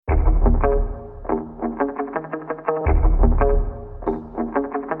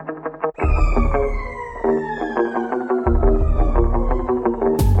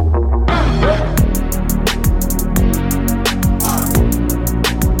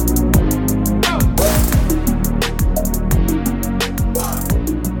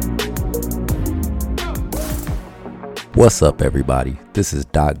What's up, everybody? This is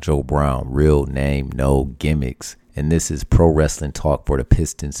Doc Joe Brown, real name, no gimmicks, and this is Pro Wrestling Talk for the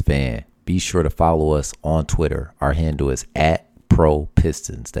Pistons fan. Be sure to follow us on Twitter. Our handle is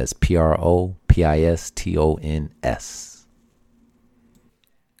 @ProPistons. That's PROPISTONS.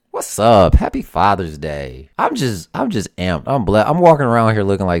 What's up? Happy Father's Day. I'm just amped. I'm blessed. I'm walking around here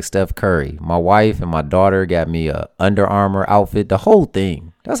looking like Steph Curry. My wife and my daughter got me a Under Armour outfit, the whole thing.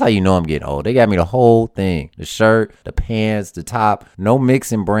 That's how you know I'm getting old. They got me the whole thing. The shirt, the pants, the top. No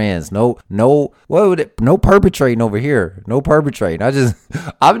mixing brands. No perpetrating over here. No perpetrating.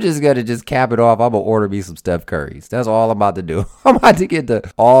 I'm just gonna just cap it off. I'm gonna order me some Steph Currys. That's all I'm about to do. I'm about to get the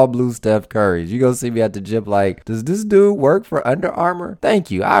all blue Steph Currys. You gonna see me at the gym like, does this dude work for Under Armour?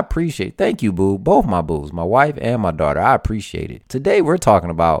 Thank you. I appreciate it. Thank you, boo. Both my boos, my wife and my daughter. I appreciate it. Today we're talking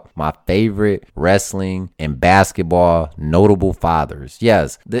about my favorite wrestling and basketball notable fathers.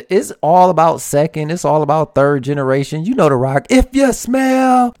 Yes. It's all about second. It's all about third generation. You know The Rock. If you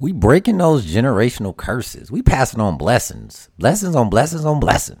smell. We breaking those generational curses. We passing on blessings. Blessings on blessings on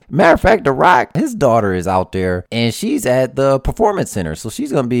blessings. Matter of fact, The Rock, his daughter is out there and she's at the Performance Center. So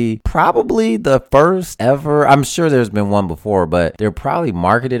she's going to be probably the first ever. I'm sure there's been one before, but they're probably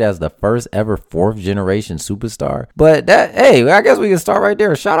marketed as the first ever fourth generation superstar. But hey, I guess we can start right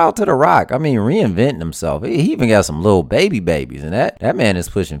there. Shout out to The Rock. I mean, reinventing himself. He even got some little babies and that man is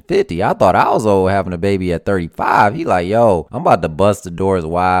pushing 50. I thought I was old having a baby at 35. He like, yo, I'm about to bust the doors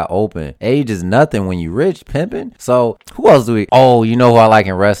wide open. Age is nothing when you rich, pimping. So who else do we? Oh, you know who I like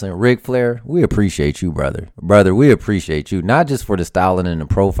in wrestling? Ric Flair. We appreciate you, brother. We appreciate you. Not just for the styling and the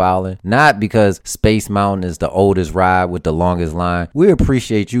profiling. Not because Space Mountain is the oldest ride with the longest line. We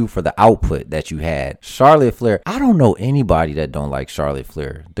appreciate you for the output that you had. Charlotte Flair. I don't know anybody that don't like Charlotte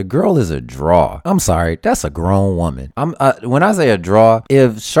Flair. The girl is a draw. I'm sorry. That's a grown woman. When I say a draw,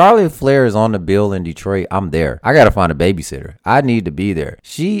 if Charlotte Flair is on the bill in Detroit, I'm there. I gotta find a babysitter. I need to be there.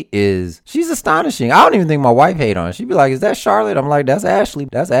 She's astonishing. I don't even think my wife hate on her. She'd be like, is that Charlotte? I'm like, that's Ashley.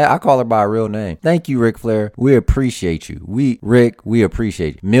 I call her by a real name. Thank you, Ric Flair. We appreciate you. We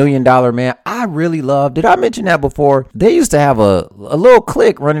appreciate you. $1 Million Man. I really love, did I mention that before? They used to have a little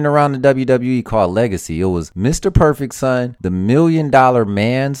clique running around the WWE called Legacy. It was Mr. Perfect's son, the $1 Million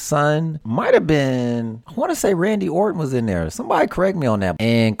Man's son. Might have been, I want to say Randy Orton was in there. Somebody correct me on that.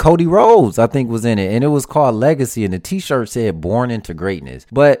 And Cody Rhodes, I think, was in it, and it was called Legacy, and the t-shirt said Born into Greatness.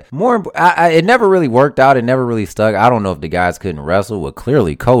 But it never really worked out. It never really stuck. I don't know if the guys couldn't wrestle. Well,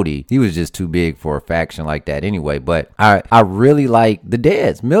 clearly Cody, he was just too big for a faction like that anyway. But I really like the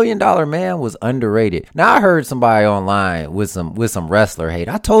Deads. $1 Million Man was underrated. Now I heard somebody online with some wrestler hate.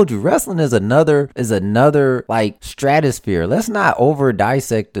 I told you, wrestling is another like stratosphere. Let's not over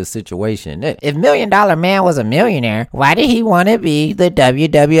dissect the situation. If $1 Million Man was a millionaire, why did he want to be the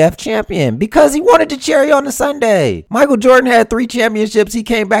WWF champion? Because he wanted the cherry on the sundae. Michael Jordan had 3 championships. He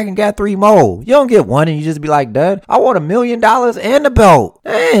came back and got 3 more. You don't get one and you just be like, Dad, I want $1 million and a belt.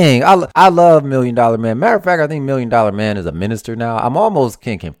 Dang, I love $1 Million Man. Matter of fact, I think $1 Million Man is a minister now. I'm almost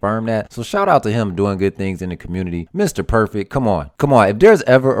can confirm that. So shout out to him doing good things in the community. Mr. Perfect, come on. If there's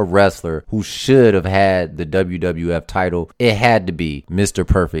ever a wrestler who should have had the WWF title, it had to be Mr.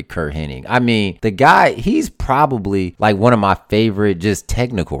 Perfect Kurt Hennig. I mean, the guy, he's probably like one of my favorite just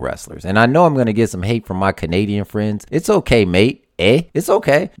technical wrestlers. And I know I'm going to get some hate from my Canadian friends. It's okay, mate. It's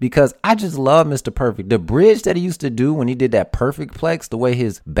okay, because I just love Mr. Perfect. The bridge that he used to do when he did that perfect plex, the way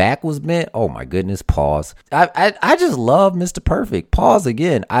his back was bent. Oh my goodness, pause. I just love Mr. Perfect. Pause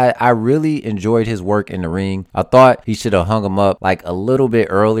again. I really enjoyed his work in the ring. I thought he should have hung him up like a little bit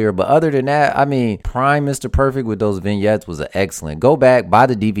earlier, but other than that, I mean, prime Mr. Perfect with those vignettes was excellent. Go back, buy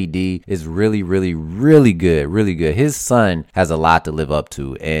the DVD. It's really, really, really good. Really good. His son has a lot to live up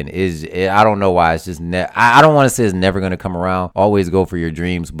to, and I don't know why it's just I don't want to say it's never going to come around. Always go for your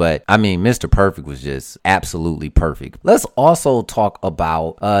dreams, but I mean, Mr. Perfect was just absolutely perfect. Let's also talk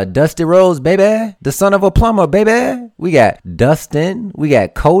about Dusty Rhodes, baby, the son of a plumber, baby. We got Dustin, we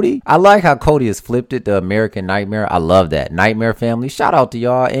got Cody. I like how Cody has flipped it, the American Nightmare. I love that. Nightmare family, shout out to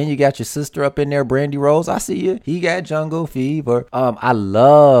y'all. And you got your sister up in there, Brandy Rhodes. I see you. He got Jungle Fever. I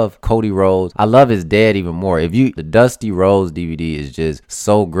love Cody Rhodes. I love his dad even more. The Dusty Rhodes DVD is just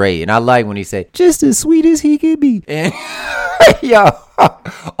so great, and I like when he say just as sweet as he could be. And yo,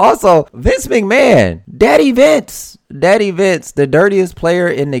 also Vince McMahon, Daddy Vince. Daddy Vince, the dirtiest player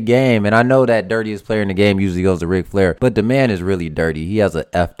in the game. And I know that dirtiest player in the game usually goes to Ric Flair, but the man is really dirty. He has a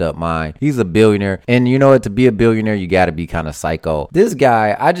effed up mind. He's a billionaire. And you know what? To be a billionaire, you got to be kind of psycho. This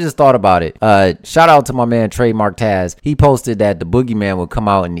guy, I just thought about it. Shout out to my man, Trademark Taz. He posted that the boogeyman would come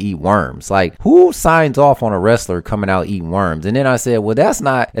out and eat worms. Like, who signs off on a wrestler coming out eating worms? And then I said, well, that's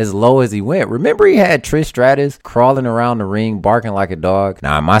not as low as he went. Remember he had Trish Stratus crawling around the ring, barking like a dog?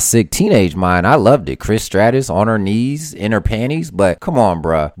 Now, in my sick teenage mind, I loved it. Trish Stratus on her knees, in her panties. But come on,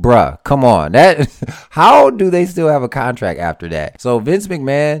 bruh, come on. That how do they still have a contract after that? So Vince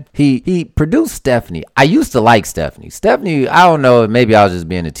McMahon, he produced Stephanie. I used to like Stephanie. Stephanie, I don't know, maybe I was just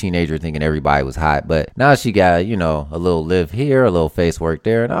being a teenager thinking everybody was hot, but now she got, you know, a little lift here, a little face work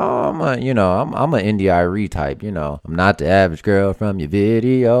there, and I'm an Indy Irie type, you know. I'm not the average girl from your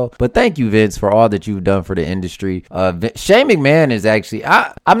video. But thank you, Vince, for all that you've done for the industry. Shane McMahon is actually,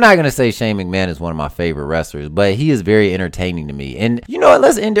 I'm not going to say Shane McMahon is one of my favorite wrestlers, but he is very entertaining to me. And you know what?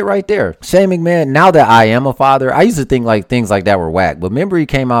 Let's end it right there. Shane McMahon, now that I am a father, I used to think like things like that were whack, but remember he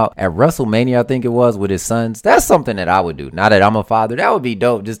came out at WrestleMania, I think it was, with his sons. That's something that I would do. Now that I'm a father, that would be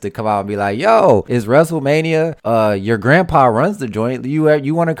dope, just to come out and be like, yo, it's WrestleMania. Your grandpa runs the joint.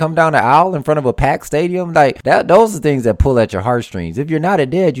 You want to come down the aisle in front of a packed stadium? Like that, those are things that pull at your heartstrings. If you're not a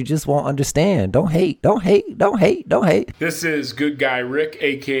dad, you just won't understand. Don't hate. This is Good Guy Rick,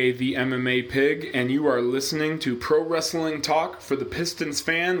 aka the MMA Pig, and you are listening to Pro Wrestling Talk for the Pistons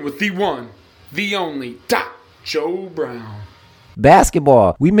fan with the one, the only, Doc Joe Brown.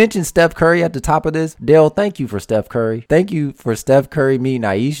 Basketball. We mentioned Steph Curry at the top of this. Dale, thank you for Steph Curry. Thank you for Steph Curry meeting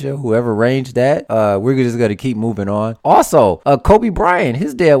Aisha, whoever arranged that. We're just going to keep moving on. Also, Kobe Bryant,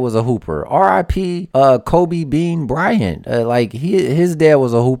 his dad was a hooper. R.I.P. Kobe Bean Bryant. His dad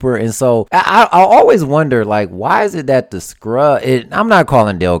was a hooper. And so I always wonder, like, why is it that the scrub, I'm not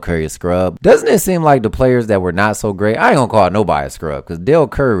calling Dale Curry a scrub. Doesn't it seem like the players that were not so great, I ain't going to call nobody a scrub, because Dale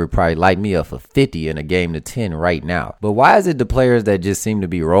Curry would probably light me up for 50 in a game to 10 right now. But why is it the players that just seem to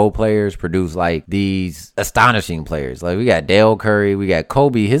be role players produce like these astonishing players? Like we got Dale Curry, we got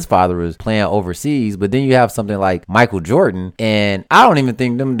Kobe, his father was playing overseas, but then you have something like Michael Jordan, and I don't even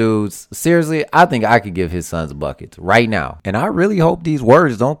think them dudes, seriously, I think I could give his sons buckets right now. And I really hope these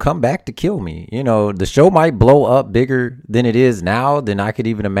words don't come back to kill me. You know, the show might blow up bigger than it is now than I could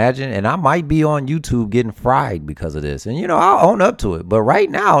even imagine, and I might be on YouTube getting fried because of this. And you know, I'll own up to it. But right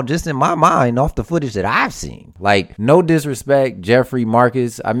now, just in my mind, off the footage that I've seen, like, no disrespect, Jeffrey,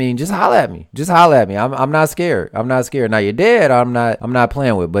 Marcus, I mean, just holla at me. I'm not scared. Now your dad, I'm not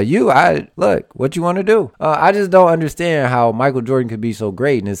playing with. But you, look, what you want to do? I just don't understand how Michael Jordan could be so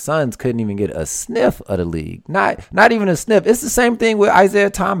great and his sons couldn't even get a sniff of the league. Not even a sniff. It's the same thing with Isaiah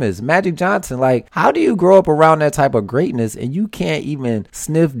Thomas, Magic Johnson. Like, how do you grow up around that type of greatness and you can't even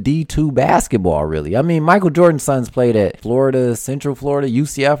sniff D2 basketball, really? I mean, Michael Jordan's sons played at Florida, Central Florida,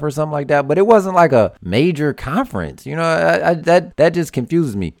 UCF or something like that, but it wasn't like a major conference. You know, that just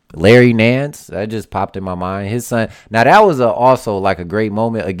confuses me. Larry Nance, that just popped in my mind. His son. Now that was also like a great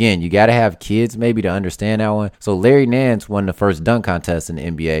moment. Again, you got to have kids maybe to understand that one. So Larry Nance won the first dunk contest in the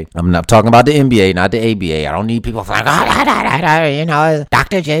NBA. I'm not talking about the NBA, not the ABA. I don't need people like, you know,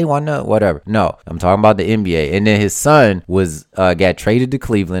 Dr. J won the whatever. No, I'm talking about the NBA. And then his son was got traded to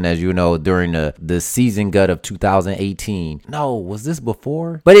Cleveland, as you know, during the season gut of 2018. No, was this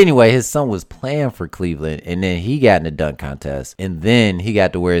before? But anyway, his son was playing for Cleveland, and then he got in the dunk contest, and then he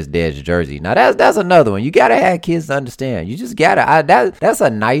got to wear his dad's jersey. Now that's another one. You gotta have kids to understand. You just gotta. That's a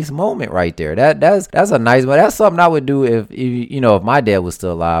nice moment right there. That's a nice one. That's something I would do if my dad was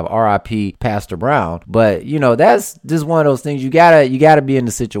still alive. R.I.P. Pastor Brown. But you know, that's just one of those things. You gotta be in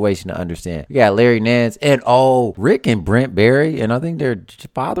the situation to understand. You got Larry Nance and Rick and Brent Berry, and I think their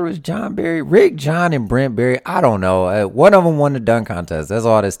father was John Berry. Rick, John, and Brent Berry. I don't know. One of them won the dunk contest. That's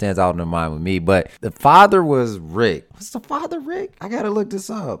all that stands out in the mind with me. But the father was Rick. Was the father Rick? I gotta look this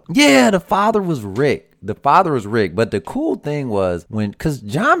up. Yeah, the father was Rick. But the cool thing was because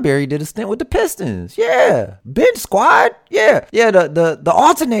John Berry did a stint with the Pistons. Yeah. Bench squad. Yeah. The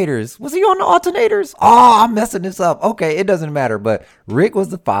alternators. Was he on the alternators? Oh, I'm messing this up. Okay, it doesn't matter. But Rick was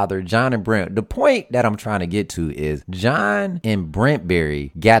the father, John and Brent. The point that I'm trying to get to is John and Brent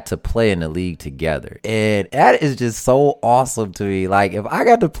Berry got to play in the league together. And that is just so awesome to me. Like, if I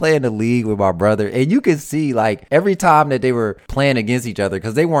got to play in the league with my brother, and you can see, like, every time that they were playing against each other,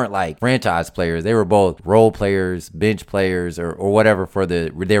 because they weren't like franchise players, they were both role players, bench players, or whatever for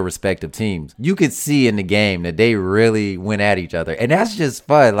their respective teams. You could see in the game that they really went at each other, and that's just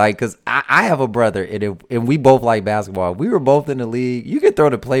fun. Like, because I have a brother, and we both like basketball. We were both in the league. You could throw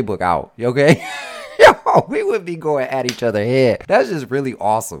the playbook out, okay? Yeah, we would be going at each other head. That's just really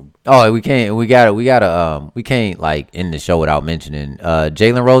awesome. Oh, we can't like end the show without mentioning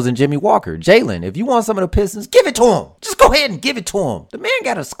Jalen Rose and Jimmy Walker. Jalen, if you want some of the Pistons, give it to him. Just go ahead and give it to him. The man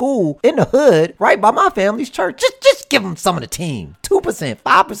got a school in the hood right by my family's church. Just give him some of the team. 2%,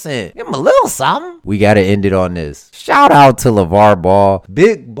 5%. Give him a little something. We got to end it on this. Shout out to LeVar Ball.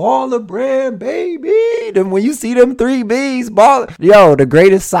 Big baller brand, baby. Then when you see them 3Bs, ball, yo, the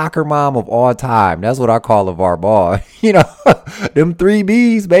greatest soccer mom of all time. That's what I call LeVar Ball. You know, them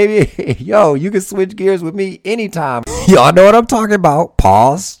 3Bs, baby. Yo, you can switch gears with me anytime. Y'all know what I'm talking about.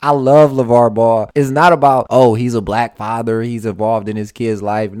 Pause. I love LeVar Ball. It's not about, oh, he's a black father. He's involved in his kid's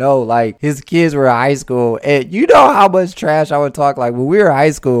life. No, like his kids were in high school. And you know how much trash I would talk. Like when we were in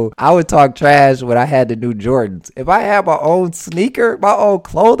high school, I would talk trash when I had the new Jordans. If I had my own sneaker, my own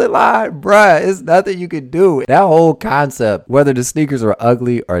clothing line, bruh, it's nothing you could do. That whole concept, whether the sneakers are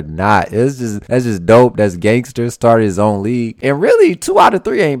ugly or not, that's just dope. That's gangster. Started his own league. And really, 2 out of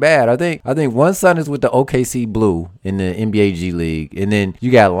 3 ain't bad. I think one son is with the OKC Blue in the NBA G League. And then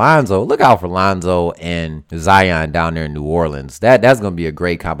you got Lonzo. Look out for Lonzo and Zion down there in New Orleans. That's going to be a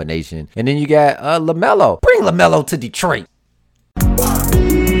great combination. And then you got LaMelo. Bring LaMelo to Detroit.